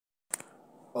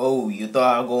Oh, you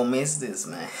thought I was gonna miss this,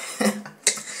 man.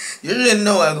 You didn't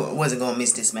know I wasn't gonna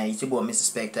miss this, man. It's your boy, Mr.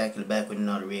 Spectacular, back with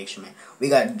another reaction, man. We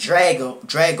got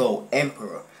Drago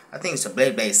Emperor. I think it's a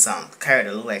Beyblade song.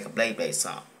 Character look like a Beyblade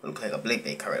song. Look like a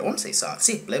Beyblade character. I want to say song.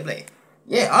 See, Beyblade.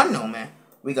 Yeah, I know, man.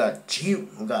 We got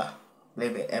Beyblade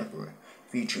Emperor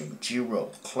featuring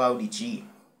Jethro, Cloudy G.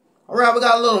 Alright, we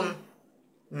got a little.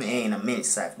 It ain't a mini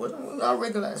site, but we got a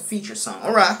regular feature song.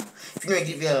 Alright. If you want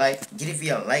to give it a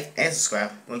like and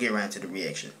subscribe, we'll get around to the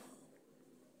reaction.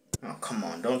 Oh, come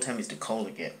on. Don't tell me it's the cold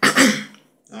again.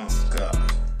 Oh, God.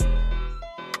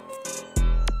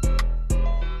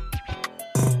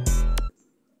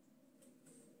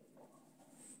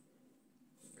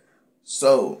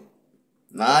 So,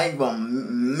 not even a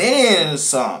minute in the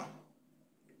song.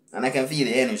 And I can feel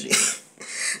the energy.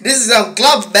 This is some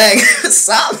club bang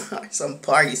song. Some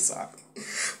party song.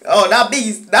 Oh, that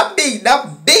beat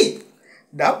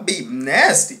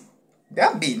nasty.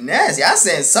 That beat nasty. I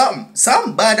said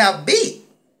something about that beat.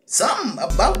 Something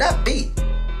about that beat.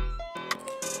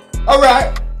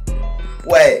 Alright.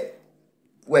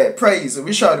 Wait, praise him.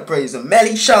 We shout to praise him.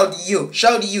 Melly, shout to you.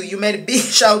 Shout to you. You made a beat,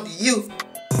 shout to you.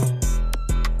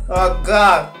 Oh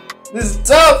God. This is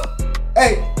tough.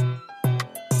 Hey.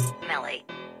 Melly.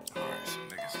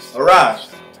 Alright.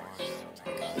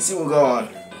 Let's see what's going on.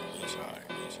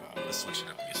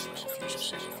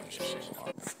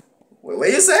 Wait, what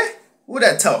you say? Who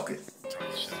that talking?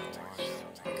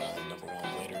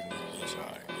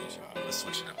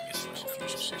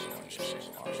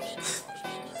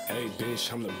 Hey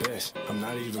bitch, I'm the best. I'm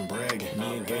not even bragging.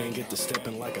 Me and gang get to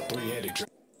stepping like a three-headed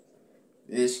dragon.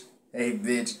 Bitch, hey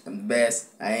bitch, I'm the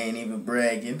best. I ain't even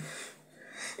bragging.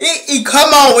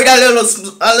 Come on with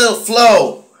a little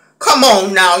flow. Come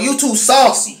on now, you too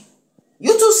saucy.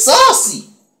 You too saucy.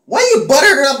 Why you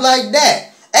buttered it up like that?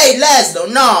 Hey Laszlo,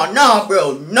 nah,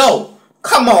 bro, no.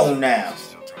 Come on now.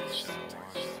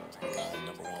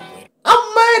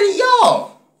 I'm mad at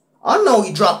y'all. I know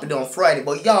he dropped it on Friday,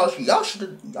 but y'all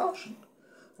should.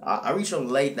 I reached him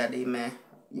late that day, man.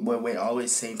 Your boy went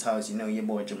always St. Thomas, you know, your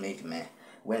boy Jamaican, man.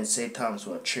 Went to St. Thomas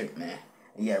for a trip, man.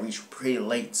 And yeah, I reached pretty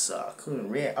late, so I couldn't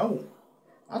react.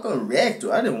 I couldn't react to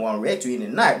it. I didn't want to react to it in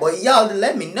the night, but y'all to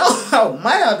let me know how I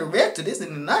might have to react to this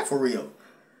in the night for real.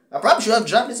 I probably should have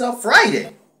dropped this on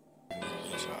Friday.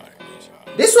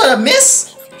 This what I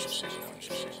miss?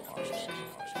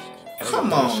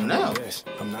 Come on now.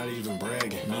 I'm not even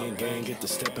bragging. Me and gang get to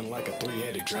stepping like a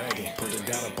three-headed dragon. Put it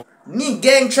down upon Me and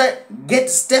gang get to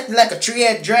stepping like a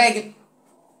three-headed dragon.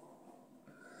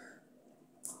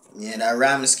 Yeah, that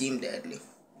rhyming scheme deadly.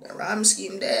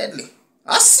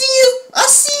 I see you.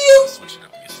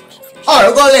 Alright,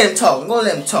 we're gonna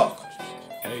let him talk.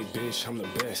 Hey bitch, I'm the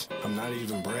best. I'm not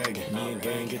even bragging. Me and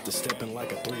gang get to stepping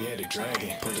like a three-headed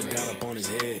dragon. Put it down up on his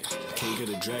head. King of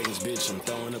the dragons, bitch. I'm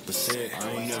throwing up a set. I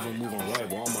ain't never moving right,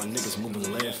 while all my niggas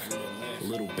moving left.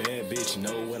 Little bad bitch,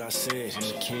 know what I said. I'm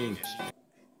the king.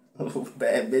 Little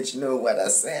bad bitch, know what I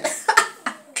said.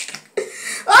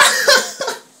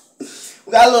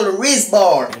 We got a little wrist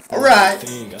bar. Alright.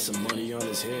 Got some money on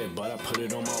his head, but I put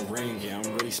it on my ring. Yeah,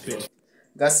 I'm really spit.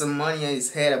 Got some money on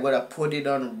his head, but I put it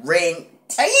on the ring.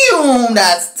 Damn,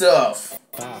 that's tough.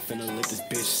 Finna let this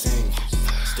bitch sing.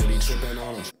 Steady tripping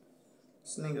on him.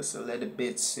 This nigga said let the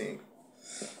bitch sing.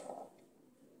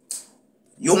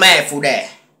 You mad for that?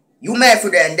 And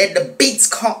then the beats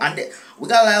come, and then we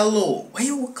got like a little, what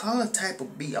you would call a type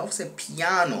of beat? I would say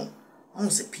piano.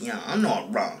 I know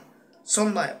I'm wrong.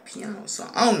 Something like a piano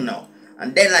song. I don't know.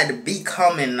 And then like the beat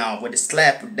coming now with the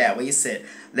slap of that, where you said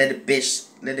let the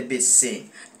bitch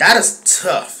sing. That is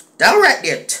tough. That right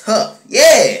there tough.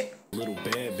 Yeah. Little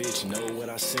bad bitch, know what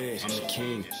I said. I'm the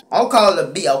king. I'll call it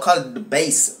the beat. I'll call it the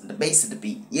bass. The bass of the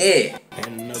beat. Yeah.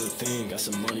 And another thing, got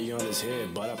some money on his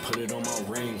head, but I put it on my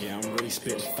ring. Yeah, I'm really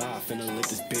spitting five, finna let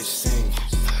this bitch sing.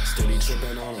 Steady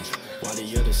tripping on him. While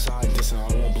the other side dissing,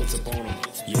 I won't blitz up on him.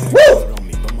 Yeah, got it on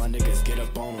me, but my niggas get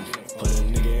up on him. Put a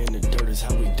nigga in the dirt is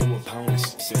how we do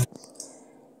opponents.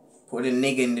 Put a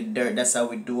nigga in the dirt, that's how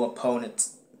we do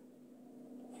opponents.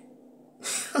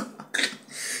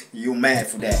 You mad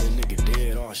for that? The nigga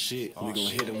dead, oh shit. We gon'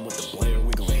 hit him with the blare,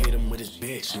 we gon' hit him with his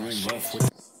bitch. You ain't rough with.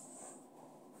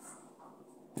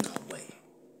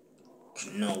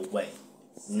 No way.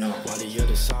 No. While the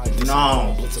other side,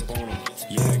 no. Blitz up on him.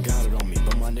 Yeah, I got it on me,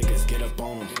 but my niggas get up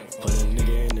on him. Put a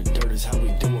nigga in the dirt is how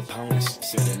we do opponents.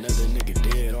 Said another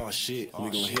nigga dead, oh shit.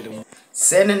 We gon' hit him.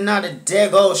 Said another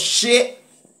dead, oh shit.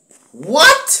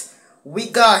 What? We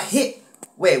got hit.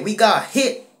 Wait, we got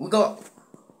hit. We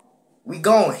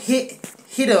gon' hit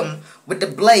him with the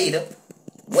blade.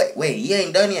 Wait, you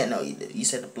ain't done yet? No, you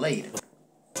said the blade.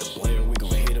 The blade, we gon'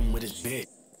 hit him with his bitch.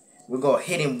 gonna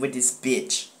hit him with this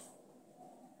bitch.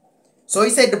 So he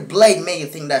said the blade made you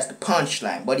think that's the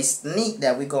punchline, but it's neat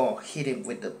that we're gonna hit him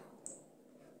with the.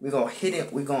 We're gonna hit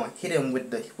him with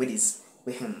his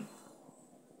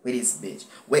bitch.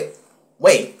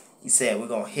 Wait. He said we're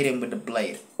gonna hit him with the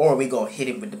blade, or we gonna hit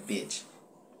him with the bitch.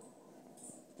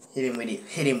 Hit him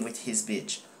with his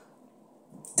bitch.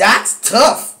 That's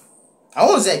tough. I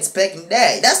wasn't expecting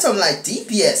that. That's something like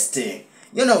DPS thing.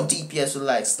 You know DPS would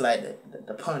like slide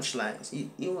the punchlines. He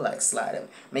would like slide them.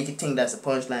 Make you think that's a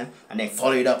punchline and then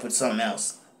follow it up with something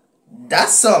else.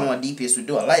 That's something what DPS would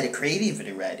do. I like the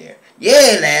creativity right there.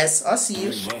 Yeah, lads. I see you.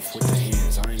 I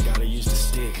ain't gotta use the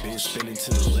stick. Been spinning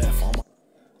to the left.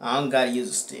 I don't gotta use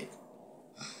a stick.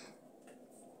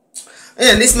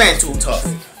 Yeah, this man too tough.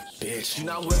 Bitch, you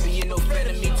not worth being no friend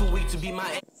of me. Too weak to be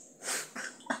my.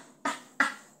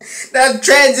 That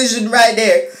transition right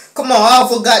there. Come on, I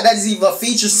forgot that is even a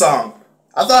feature song.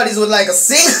 I thought this was like a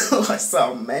single or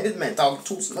something, man. This man talking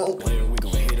too smooth.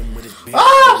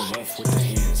 Ah!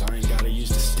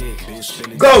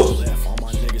 Go!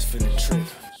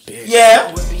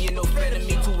 Yeah.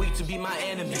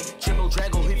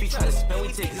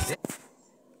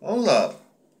 Hold up.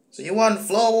 So you want the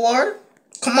flow award?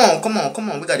 Come on.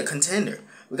 We got a contender.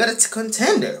 We got a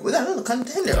little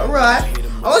contender. Alright. I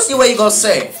want to see what you gonna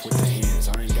say.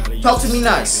 Talk to me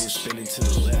nice.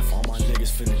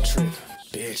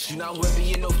 You not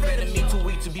worthy no friend of me, too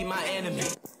weak to be my enemy.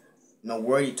 Not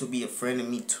worthy to be a friend of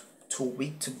me, too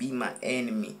weak to be my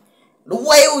enemy. The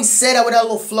way we said that with that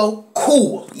little flow,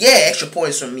 cool. Yeah, extra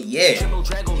points from me, yeah. The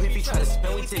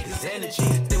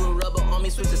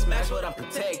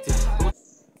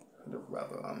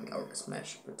rubber on me, alright,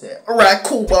 smash, protect. Alright,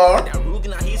 cool bar. Taking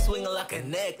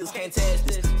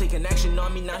action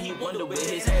on me, now he wonder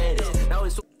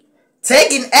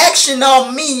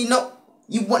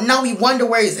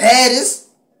where his head is.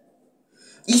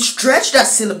 He stretched that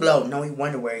syllable. Now he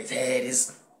wonder where his head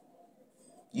is.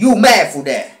 You mad for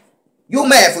that? You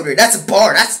mad for that? That's a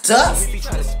bar. That's tough.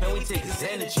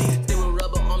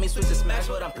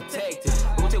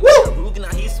 Woo!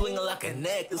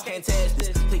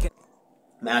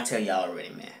 Man, I tell y'all already,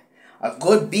 man. A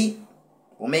good beat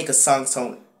will make a song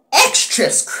sound extra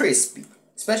crispy.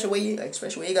 Especially when you got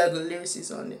good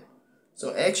lyricists on there. So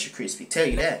extra crispy, tell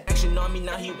you that. Action on me,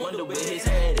 now he wonder where his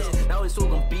head is. Now his soul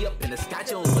gonna be up in the sky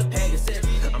chilling with Pegasus.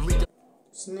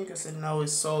 This nigga said now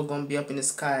his soul gonna be up in the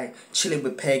sky chilling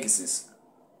with Pegasus.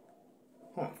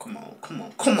 Oh, come on,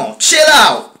 chill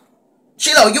out.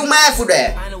 Chill out, you mad for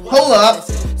that? Hold up.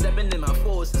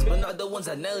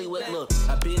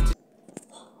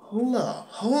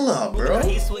 Hold up, bro.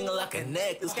 He's swinging like a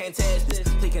necklace, can't test this.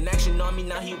 Taking action on me,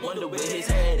 now he wonder where his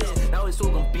head is. Now his soul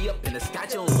gonna be up in the sky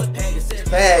chilling with Pegasus.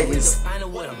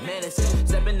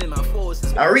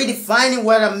 I'm redefining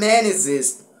what a menace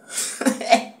is.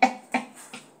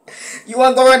 You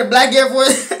wanna go around the black Air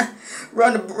Force?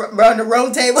 run the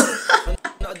round table?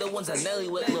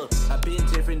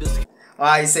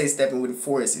 Oh, he say stepping with the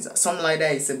forces. Something like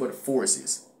that, he said with the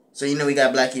forces. So you know we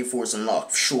got Black Air Force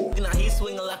unlocked, sure. Now he's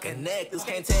swinging like a necklace,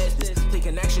 can't test this.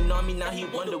 Taking action on me, now he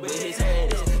wonder where his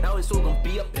head is. Now his soul gonna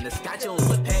be up in the sky chilling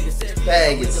with Pegasus.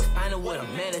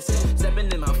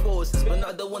 Stepping in my forces, but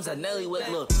not the ones that Nelly with.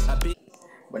 Look,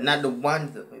 but not the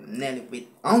one that Nelly with.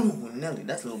 I don't know who Nelly.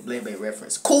 That's a little Beyblade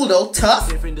reference. Cool though, tough.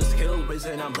 Different the skill, I'm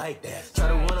like that. Try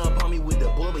to run up on me with the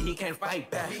bull, but he can't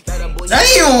fight back.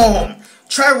 Damn!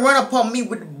 Try to run up on me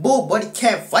with the bull, but he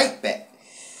can't fight back.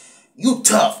 You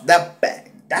tough.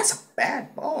 That's a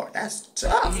bad bar. That's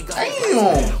tough.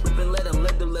 Damn.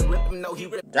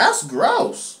 That's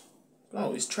gross.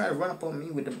 Oh, he's trying to run up on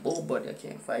me with the bull, but I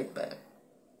can't fight back.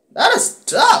 That is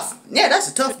tough. Yeah, that's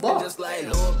a tough bar.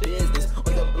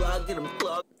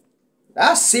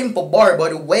 That's simple bar,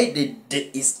 but the way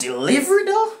it's delivered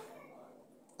though.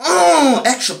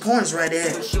 Extra points right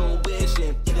there.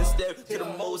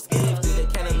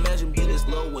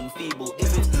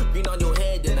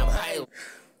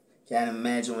 Can't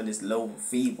imagine when it's low and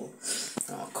feeble.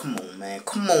 Oh, come on, man.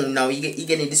 Come on now. You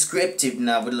getting descriptive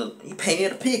now. But look, you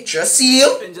painted a picture. I see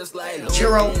you.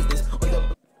 Jethro.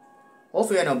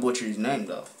 Hopefully I don't butcher his name,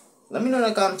 though. Let me know in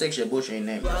the comment section butcher his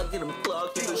name.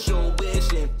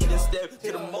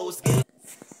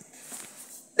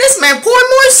 This man poured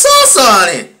more sauce on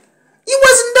it. He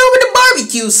wasn't done with the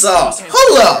barbecue sauce.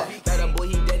 Hold up.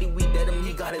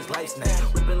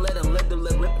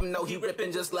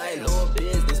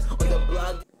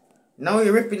 Now he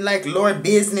ripping like Lord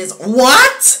Business.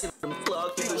 What?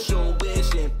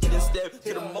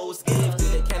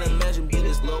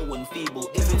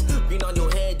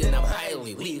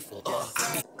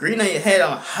 Green on your head,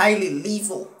 I'm highly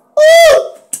lethal.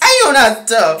 Ooh, You're not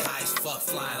tough. Eyes fuck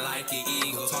flying like an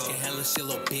eagle. Talking hella shit,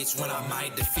 little bitch, when I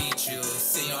might defeat you.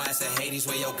 See your ass at Hades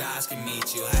where your guys can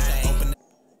meet you. Open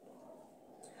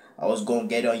I was gonna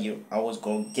get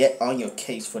on your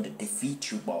case for the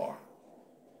defeat you bar.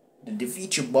 The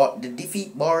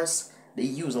defeat bars, they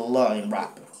use a lot in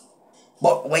rapping.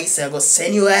 But wait, say I'm gonna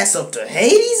send your ass up to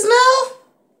Hades now?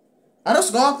 I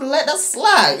just gonna let that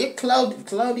slide. You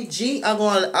cloudy G, I'm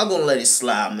gonna let it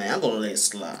slide, man. I'm gonna let it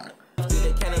slide.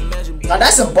 Now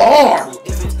that's a bar.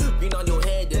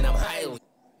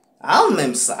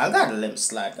 I gotta let him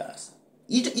slide, guys.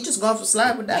 You just going for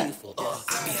slide with that. I be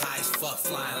high as fuck,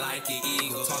 flying like an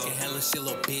eagle. Talking hella shit,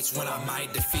 little bitch, when I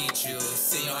might defeat you.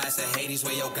 See your ass at Hades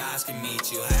where your guys can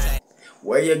meet you.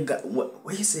 Where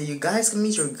you say you guys can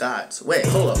meet your gods? Wait,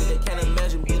 hold up. They can't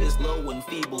imagine being this low and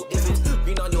feeble. If it's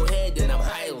green on your head, then I'm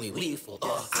highly lethal. I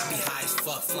be high as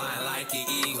fuck, flying like an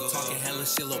eagle. Talking hella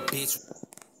shit, little bitch.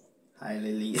 High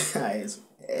as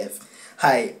F.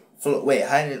 High. Wait,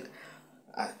 high.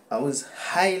 I was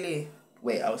highly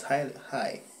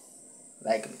high,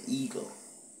 like an eagle.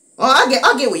 Oh, I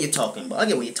get what you're talking about.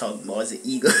 It's an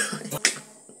eagle.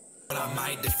 But I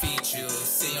might defeat you.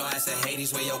 See your ass at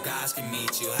Hades where your guys can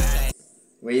meet you.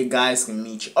 Where you guys can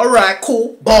meet you. Alright,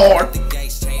 cool. Bar. The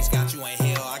gates change, got you in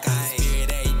hell. I got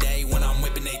spirit every day when I'm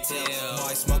whipping they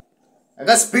tail. I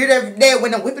got spirit every day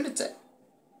when I'm whipping the tail.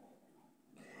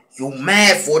 You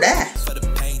mad for that? For the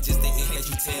pain, just thinking that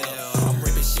you tell. I'm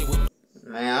ripping shit with.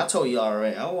 Man, I told you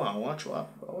already. I wanna watch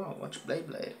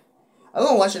Beyblade. I'm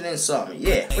gonna watch it in summer.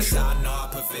 Yeah. For sure. I know I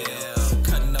prevail.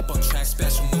 Cutting up on track,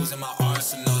 special moves in my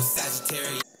arsenal.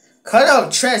 Sagittarius. Cutting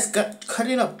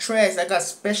up trash. I got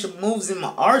special moves in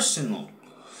my arsenal.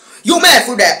 You mad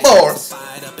for that, bar?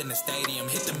 Fired up in the stadium,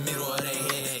 hit the middle of their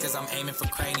head. Cause I'm aiming for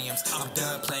craniums. I'm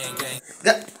done playing games.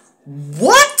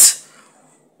 What?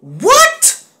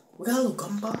 What? We got a little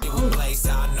gumball. Place,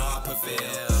 I know I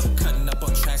prevail. Cutting up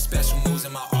on track, special moves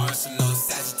in my arsenal.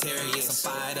 Sagittarius,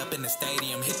 I'm fired up in the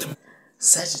stadium.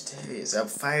 Sagittarius, I'm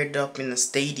fired up in the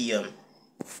stadium.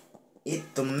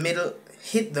 Hit the middle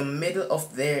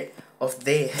of their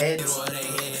heads.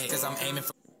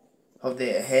 Of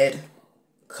their head.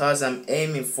 Cause I'm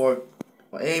aiming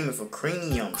for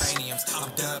craniums.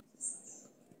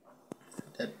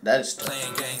 That is tough.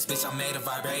 Playing games, bitch, I made a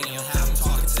vibranium. Have them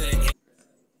talking to.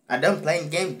 I done playing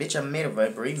games, bitch, I made of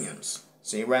vibraniums.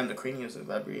 So you rhyme the craniums and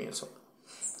vibraniums. So.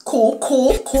 Cool.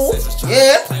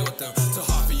 Yeah. Play with them. Too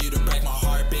hard for you to break my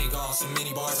heart. Big on some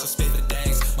mini bars, so spit the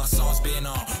days. My song's been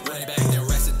on. Running back the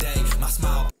rest of the day. My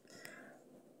smile.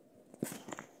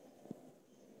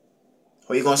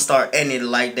 Or you gonna start ending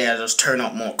like that? Just turn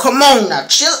up more. Come on now,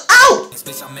 chill out.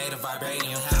 Bitch, I made a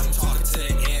vibranium. Have them talking to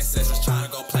the ancestors, trying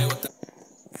to go play with them.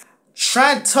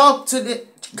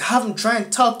 Have them try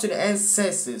and talk to the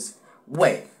ancestors.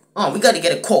 Wait. We gotta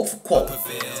get a quote for quote.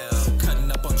 Cutting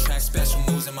up on track, special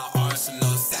moves in my arsenal.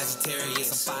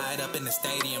 Sagittarius, I'm fired up in the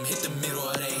stadium. Hit the middle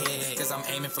of their head, cause I'm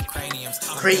aiming for craniums.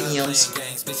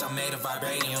 Bitch, I made a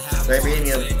vibranium.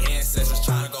 Vibranium. To the ancestors,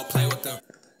 trying to go play with them.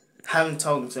 Have them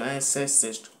talking to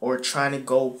ancestors or trying to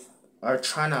go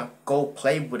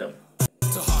play with them.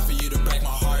 Too hard for you to break my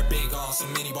heart. Big on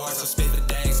some mini bars, so spit the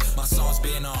days. My song's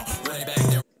been on. Running back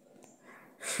there.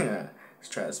 Let's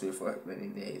try to speak for many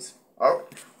days. Oh,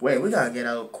 wait, we gotta get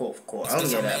out quote for quote. I don't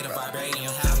get that, bro.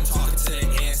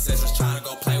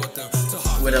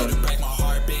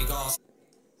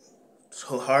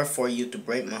 So hard for you to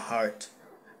break my heart.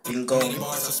 Been going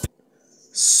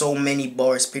so many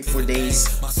bars, spit for days.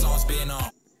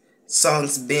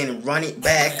 Songs been running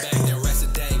back.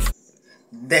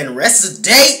 Then rest of the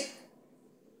day.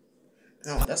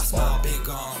 No, that's fine.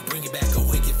 Bring it back a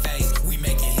wicked face. We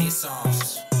making hit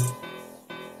songs.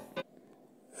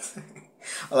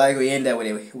 I like we end that with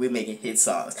it. We're making hit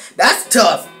songs. That's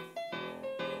tough.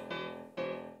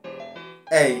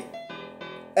 Hey.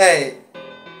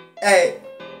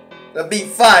 The beat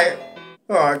fire.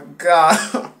 Oh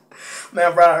God.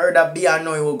 Man, bro, I heard that beat. I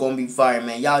know it was gonna be fire,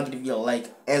 man. Y'all give you a like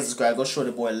and subscribe. Go show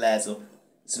the boy Lazo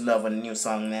some love on the new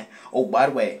song, man. Oh, by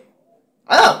the way,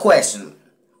 I got a question.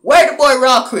 Where the boy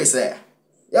Raw Chris at?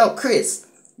 Yo, Chris,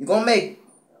 you gonna make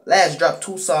Laz drop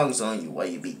 2 songs on you while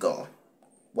you be gone?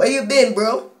 Where you been,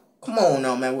 bro? Come on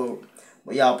now, man. Well,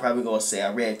 y'all probably gonna say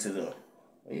I react to the,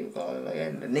 what you call it,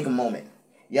 like the nigga moment.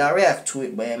 Y'all react to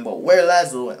it, man. But where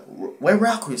Lazo at? Where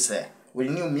Rock Chris at? With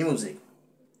the new music.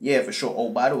 Yeah, for sure. Oh,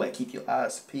 by the way, keep your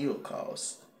eyes peeled,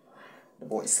 cause the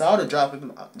boy Sauter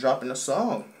dropping a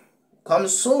song. Coming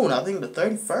soon, I think the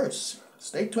 31st.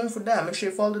 Stay tuned for that. Make sure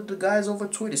you follow the guys over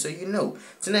Twitter so you know.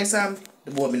 Till next time,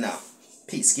 the boy been out.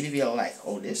 Peace. Give you a like.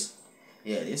 Oh, this?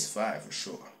 Yeah, this is fire for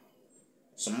sure.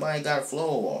 Somebody got a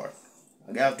flow award.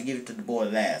 I have to give it to the boy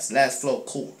last. Last flow,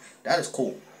 cool. That is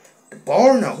cool. The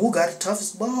bar now. Who got the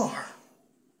toughest bar?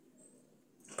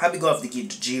 Probably go have to give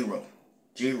it to Jethro.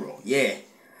 Jethro, yeah.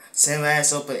 Send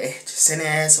ass up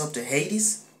to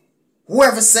Hades.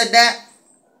 Whoever said that,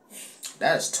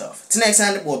 that is tough. Till next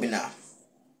time, the boy be now.